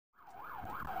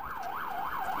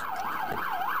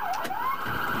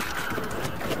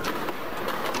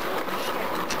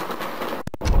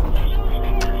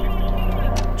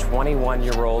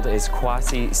21-year-old is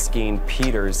Wassi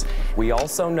Peters. We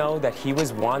also know that he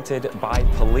was wanted by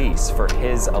police for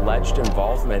his alleged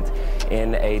involvement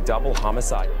in a double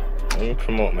homicide. Let me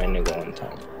promote my nigga one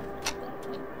time.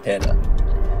 Head up.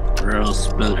 Real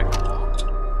spiller.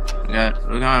 Yeah,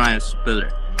 look at my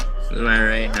spiller. This is my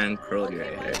right hand Crody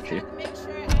right here.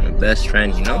 My best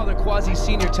friend, you know? Father Wassi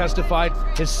Sr. testified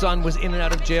his son was in and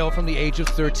out of jail from the age of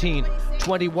 13.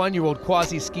 21-year-old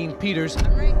Wassi Peters.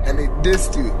 And they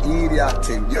dissed you, idiot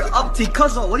team. You're up to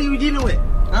cousin. What are you dealing with?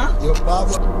 Huh? Yo,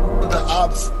 Baba, the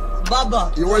ops.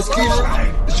 Baba. You where's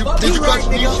Keisha? Did you catch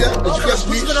me yet? Did you catch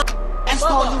me?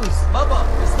 Baba,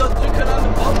 it's not drinking on the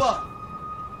Baba.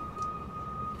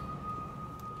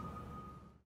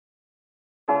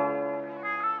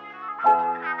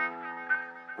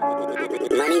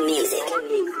 Money music.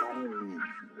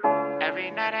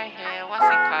 Every night I hear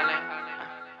Wassi calling.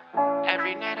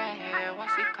 Every night I hear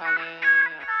Wassi calling.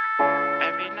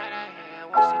 Every night I hear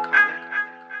Wassi calling.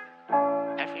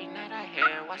 Every night I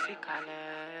hear Wassi calling.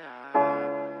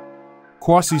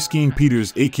 Wassi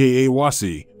Peters, aka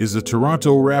Wassi, is a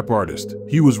Toronto rap artist.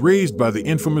 He was raised by the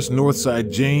infamous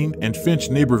Northside Jane and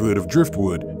Finch neighborhood of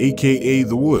Driftwood, aka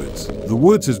The Woods. The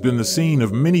Woods has been the scene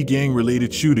of many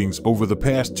gang-related shootings over the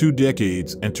past 2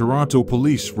 decades, and Toronto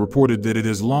police reported that it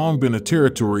has long been a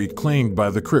territory claimed by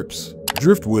the Crips.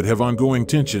 Driftwood have ongoing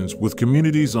tensions with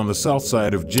communities on the south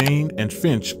side of Jane and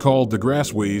Finch called the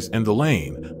Grassways and the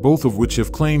Lane, both of which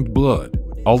have claimed blood.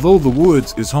 Although The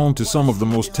Woods is home to some of the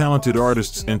most talented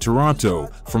artists in Toronto,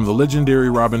 from the legendary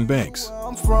Robin Banks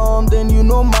I'm from, then you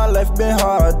know my life been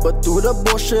hard, but through the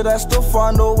bullshit I still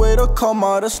find a way to come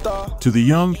out a star, to the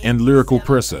young and lyrical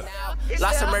Pressa.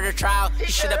 Lost a murder trial, you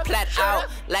should have planned out.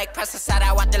 Like Pressa said,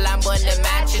 I want the Lambo in the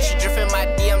mansion. She drifting my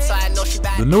DM, so I know she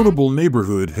bad. The notable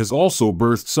neighborhood has also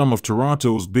birthed some of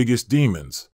Toronto's biggest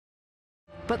demons.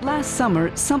 But last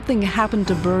summer, something happened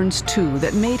to Burns too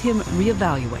that made him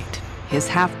reevaluate. His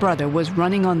half-brother was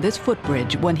running on this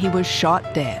footbridge when he was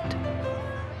shot dead.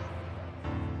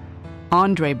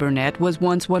 Andre Burnett was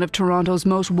once one of Toronto's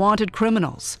most wanted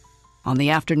criminals. On the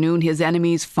afternoon his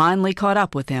enemies finally caught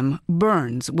up with him,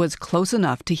 Burns was close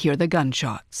enough to hear the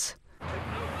gunshots.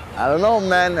 I don't know,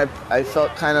 man. I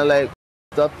felt kind of like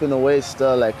up in a way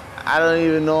still. Like, I don't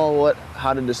even know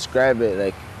how to describe it.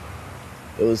 Like,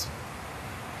 it was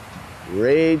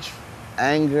rage,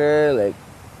 anger, like,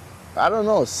 I don't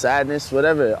know, sadness,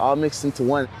 whatever, all mixed into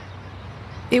one.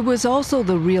 It was also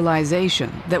the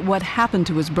realization that what happened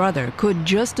to his brother could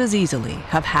just as easily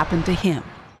have happened to him.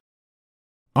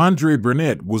 Andre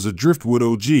Burnett was a Driftwood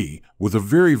OG with a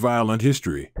very violent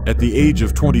history. At the age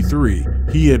of 23,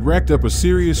 he had racked up a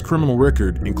serious criminal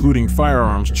record, including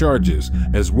firearms charges,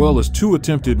 as well as 2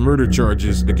 attempted murder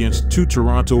charges against 2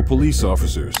 Toronto police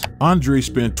officers. Andre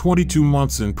spent 22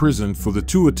 months in prison for the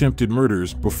 2 attempted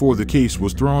murders before the case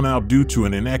was thrown out due to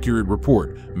an inaccurate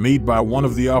report made by one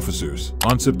of the officers.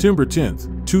 On September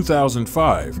 10,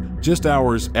 2005, just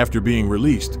hours after being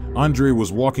released, Andre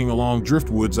was walking along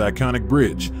Driftwood's iconic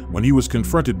bridge when he was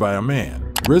confronted by a man.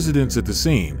 Residents at the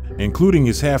scene, including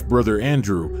his half-brother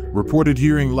Andrew, reported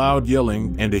hearing loud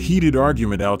yelling and a heated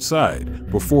argument outside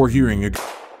before hearing a...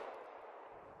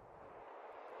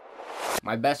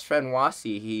 My best friend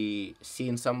Wassi, he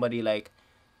seen somebody like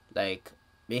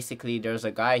basically there's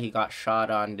a guy, he got shot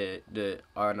on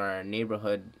on our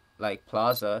neighborhood like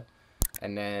plaza,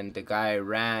 and then the guy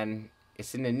ran.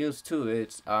 It's in the news too.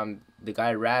 It's the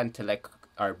guy ran to like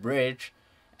our bridge,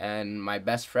 and my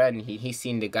best friend, he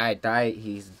seen the guy die.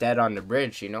 He's dead on the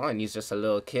bridge, you know, and he's just a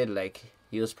little kid. Like,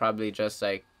 he was probably just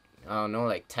like, I don't know,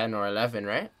 like 10 or 11,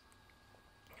 right?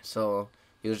 So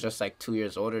he was just like 2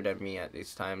 years older than me at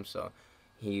this time. So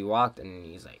he walked and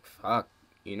he's like, fuck,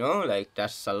 you know, like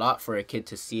that's a lot for a kid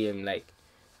to see him, like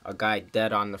a guy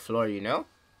dead on the floor, you know?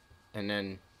 And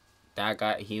then that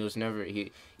guy,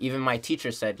 even my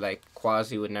teacher said like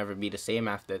Wassi would never be the same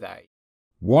after that.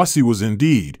 Wassi was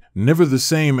indeed never the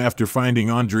same after finding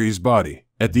Andre's body.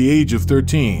 At the age of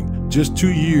 13, just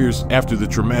 2 years after the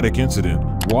traumatic incident,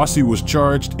 Wassi was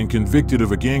charged and convicted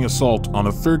of a gang assault on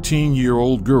a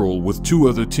 13-year-old girl with 2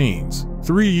 other teens.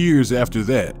 3 years after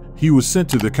that, he was sent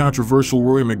to the controversial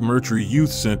Roy McMurtry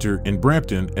Youth Center in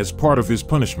Brampton as part of his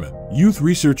punishment. Youth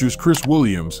researchers Chris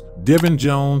Williams, Devin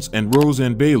Jones, and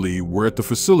Roseanne Bailey were at the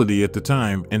facility at the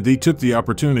time, and they took the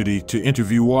opportunity to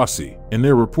interview Wassi. In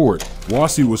their report,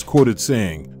 Wassi was quoted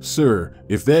saying, "Sir,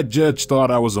 if that judge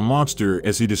thought I was a monster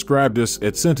as he described us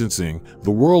at sentencing,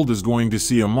 the world is going to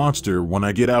see a monster when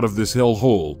I get out of this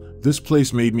hellhole. This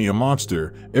place made me a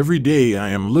monster. Every day I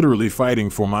am literally fighting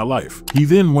for my life." He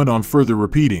then went on further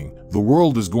repeating, "The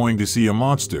world is going to see a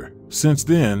monster." Since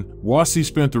then, Wassi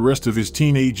spent the rest of his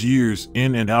teenage years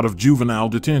in and out of juvenile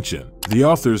detention. The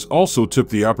authors also took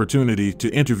the opportunity to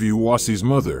interview Wassi's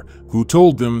mother, who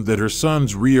told them that her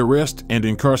son's rearrest and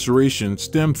incarceration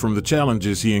stemmed from the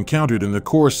challenges he encountered in the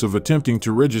course of attempting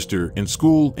to register in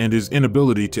school and his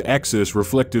inability to access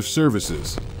reflective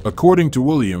services. According to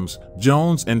Williams,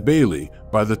 Jones, and Bailey,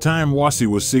 by the time Wassi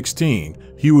was 16,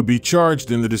 he would be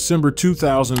charged in the December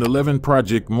 2011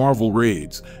 Project Marvel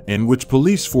raids, in which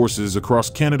police forces across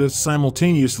Canada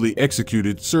simultaneously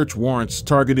executed search warrants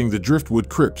targeting the Driftwood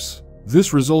Crips.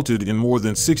 This resulted in more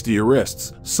than 60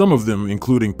 arrests, some of them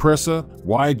including Pressa,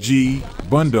 YG,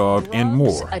 Bundog, and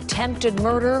more. Attempted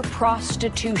murder,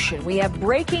 prostitution. We have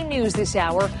breaking news this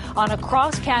hour on a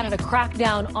cross-Canada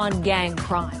crackdown on gang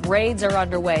crime. Raids are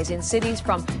underway in cities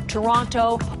from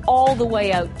Toronto all the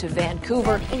way out to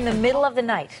Vancouver. In the middle of the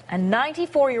night, a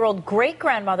 94-year-old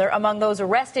great-grandmother among those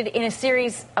arrested in a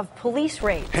series of police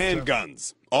raids.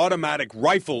 Handguns, automatic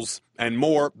rifles, and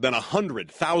more than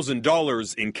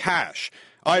 $100,000 in cash.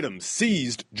 Items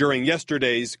seized during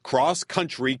yesterday's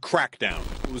cross-country crackdown.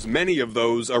 There was many of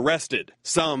those arrested,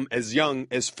 some as young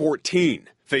as 14,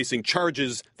 facing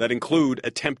charges that include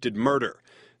attempted murder.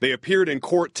 They appeared in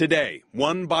court today,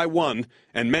 one by one,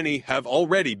 and many have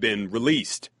already been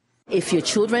released. If your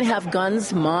children have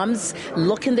guns, moms,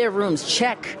 look in their rooms,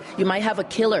 check. You might have a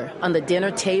killer on the dinner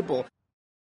table.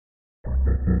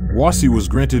 Wassi was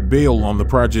granted bail on the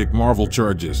Project Marvel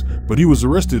charges, but he was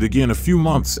arrested again a few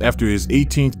months after his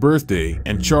 18th birthday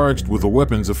and charged with a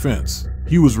weapons offense.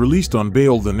 He was released on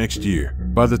bail the next year.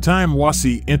 By the time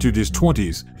Wassi entered his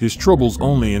 20s, his troubles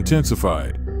only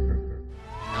intensified.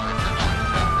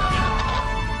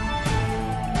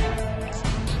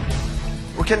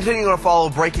 We're continuing to follow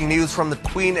breaking news from the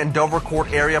Queen and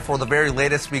Dovercourt area. For the very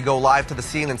latest, we go live to the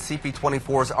scene, and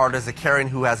CP24's Arda Zakarian,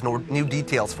 who has new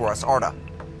details for us. Arda.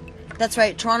 That's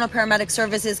right. Toronto Paramedic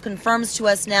Services confirms to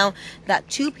us now that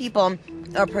 2 people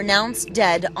are pronounced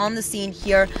dead on the scene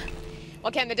here.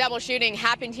 Well, Ken, the double shooting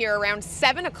happened here around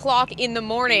 7 o'clock in the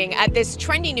morning at this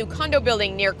trendy new condo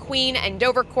building near Queen and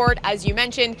Dovercourt. As you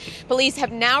mentioned, police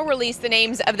have now released the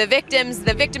names of the victims.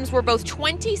 The victims were both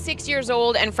 26 years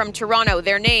old and from Toronto.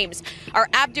 Their names are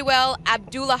Abduel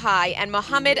Abdullahi and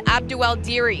Mohammed Abduel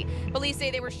Diri. Police say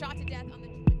they were shot to death on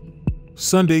the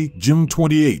Sunday, June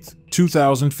 28th,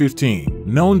 2015.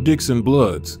 Known Dixon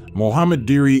Bloods, Mohammed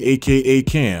Diri aka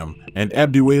Cam and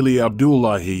Abdueli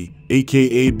Abdullahi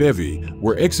aka Bevy,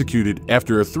 were executed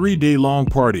after a 3-day-long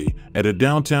party at a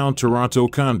downtown Toronto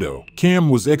condo. Cam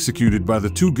was executed by the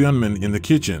 2 gunmen in the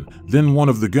kitchen, then one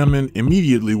of the gunmen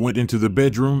immediately went into the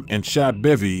bedroom and shot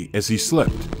Bevy as he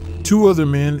slept. 2 other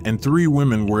men and 3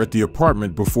 women were at the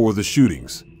apartment before the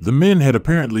shootings. The men had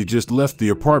apparently just left the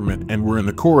apartment and were in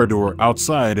the corridor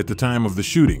outside at the time of the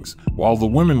shootings, while the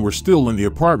women were still in the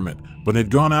apartment but had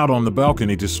gone out on the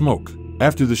balcony to smoke.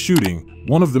 After the shooting,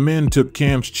 one of the men took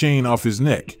Cam's chain off his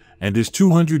neck and his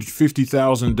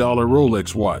 $250,000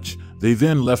 Rolex watch. They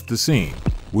then left the scene.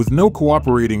 With no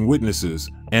cooperating witnesses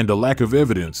and a lack of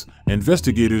evidence,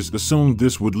 investigators assumed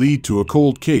this would lead to a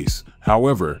cold case.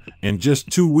 However, in just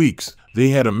 2 weeks, they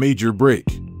had a major break.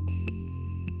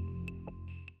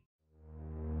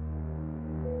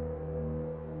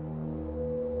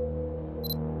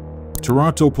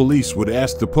 Toronto police would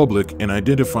ask the public in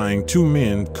identifying 2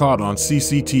 men caught on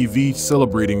CCTV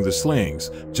celebrating the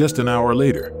slayings. Just an hour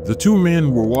later, the 2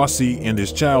 men were Wassi and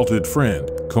his childhood friend,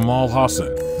 Kamal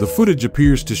Hassan. The footage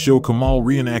appears to show Kamal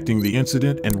reenacting the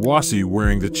incident and Wassi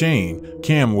wearing the chain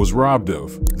Cam was robbed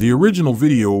of. The original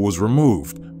video was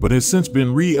removed, but has since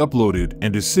been re-uploaded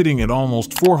and is sitting at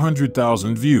almost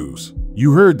 400,000 views.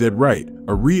 You heard that right.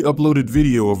 A re-uploaded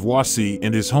video of Wassi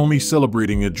and his homie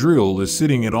celebrating a drill is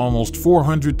sitting at almost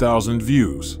 400,000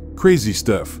 views. Crazy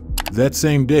stuff. That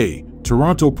same day,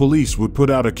 Toronto police would put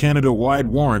out a Canada-wide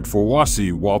warrant for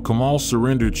Wassi while Kamal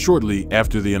surrendered shortly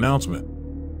after the announcement.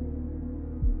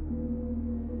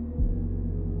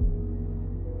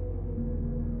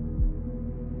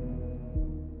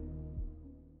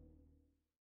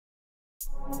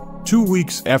 Two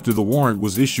weeks after the warrant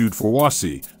was issued for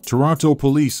Wassi, Toronto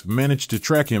police managed to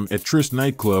track him at Tryst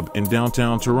nightclub in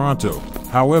downtown Toronto.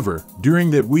 However,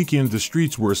 during that weekend the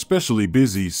streets were especially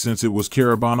busy since it was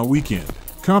Carabana weekend.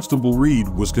 Constable Reed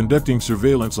was conducting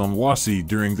surveillance on Wassi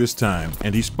during this time,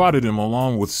 and he spotted him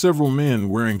along with several men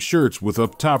wearing shirts with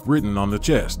Up Top written on the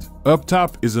chest. Up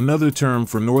Top is another term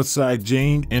for Northside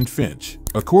Jane and Finch.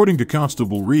 According to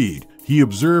Constable Reed, he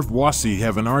observed Wassi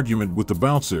have an argument with the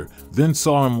bouncer, then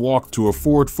saw him walk to a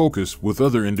Ford Focus with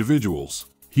other individuals.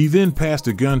 He then passed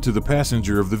a gun to the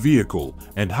passenger of the vehicle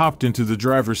and hopped into the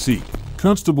driver's seat.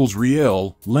 Constables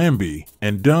Riel, Lambie,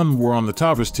 and Dunn were on the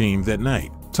Tavis team that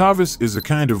night. Tavis is a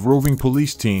kind of roving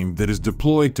police team that is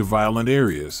deployed to violent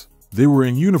areas. They were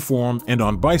in uniform and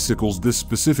on bicycles this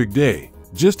specific day.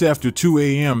 Just after 2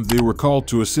 a.m., they were called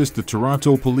to assist the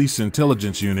Toronto Police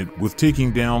Intelligence Unit with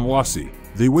taking down Wassi.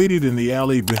 They waited in the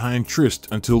alley behind Tryst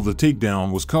until the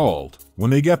takedown was called. When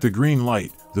they got the green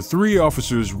light, the three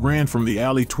officers ran from the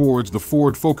alley towards the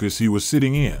Ford Focus he was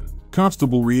sitting in.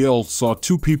 Constable Riel saw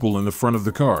two people in the front of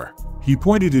the car. He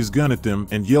pointed his gun at them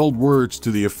and yelled words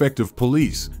to the effect of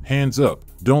 "Police, hands up,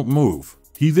 don't move."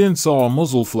 He then saw a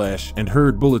muzzle flash and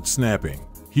heard bullets snapping.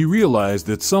 He realized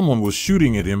that someone was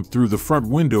shooting at him through the front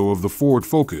window of the Ford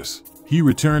Focus. He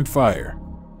returned fire.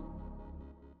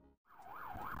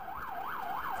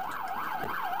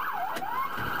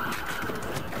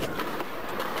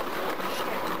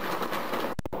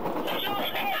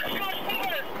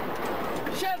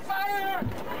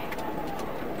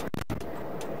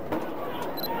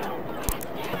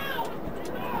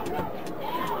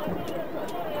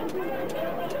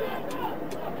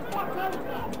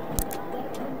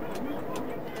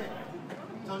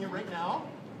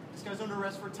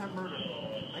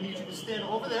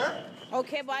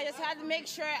 Okay, but I just had to make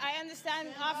sure. I understand,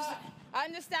 officer. I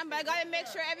understand, but I gotta make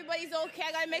sure everybody's okay.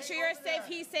 I gotta make sure you're safe,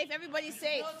 he's safe, everybody's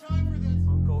safe.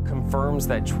 Uncle confirms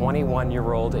that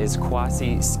 21-year-old is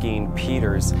Wassi Skeen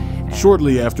Peters.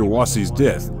 Shortly after Wassi's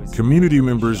death, community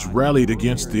members rallied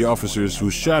against the officers who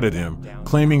shot at him,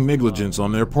 claiming negligence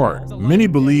on their part. Many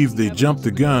believe they jumped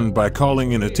the gun by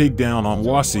calling in a takedown on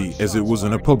Wassi as it was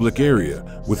in a public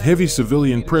area, with heavy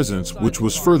civilian presence, which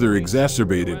was further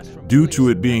exacerbated due to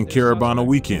it being Carabana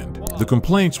weekend. The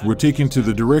complaints were taken to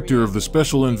the director of the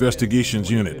Special Investigations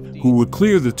Unit, who would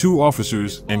clear the two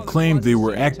officers and claimed they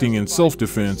were acting in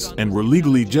self-defense and were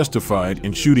legally justified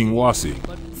in shooting Wassi.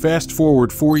 Fast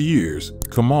forward 4 years,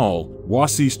 Kamal,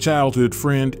 Wassi's childhood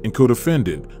friend and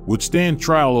co-defendant, would stand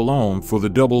trial alone for the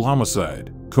double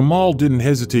homicide. Kamal didn't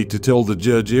hesitate to tell the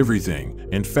judge everything.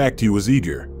 In fact, he was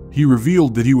eager. He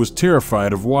revealed that he was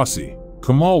terrified of Wassi.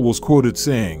 Kamal was quoted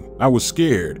saying, "I was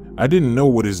scared. I didn't know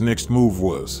what his next move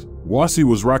was." Wassi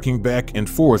was rocking back and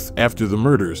forth after the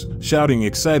murders, shouting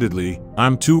excitedly,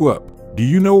 "I'm 2 up." "Do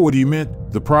you know what he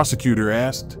meant?" the prosecutor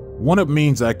asked. "1 up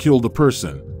means I killed a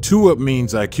person. 2 up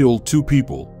means I killed 2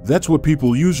 people. That's what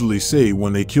people usually say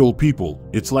when they kill people.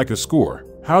 It's like a score."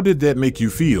 "How did that make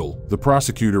you feel?" the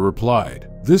prosecutor replied.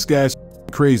 "This guy's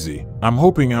crazy. I'm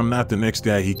hoping I'm not the next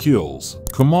guy he kills."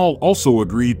 Kamal also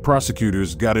agreed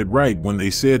prosecutors got it right when they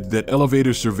said that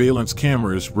elevator surveillance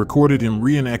cameras recorded him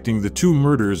reenacting the 2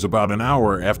 murders about an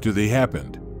hour after they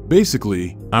happened.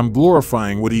 "Basically, I'm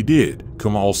glorifying what he did,"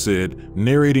 Kamal said,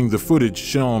 narrating the footage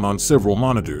shown on several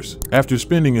monitors. After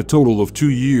spending a total of 2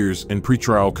 years in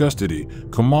pretrial custody,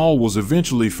 Kamal was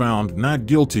eventually found not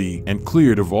guilty and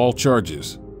cleared of all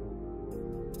charges.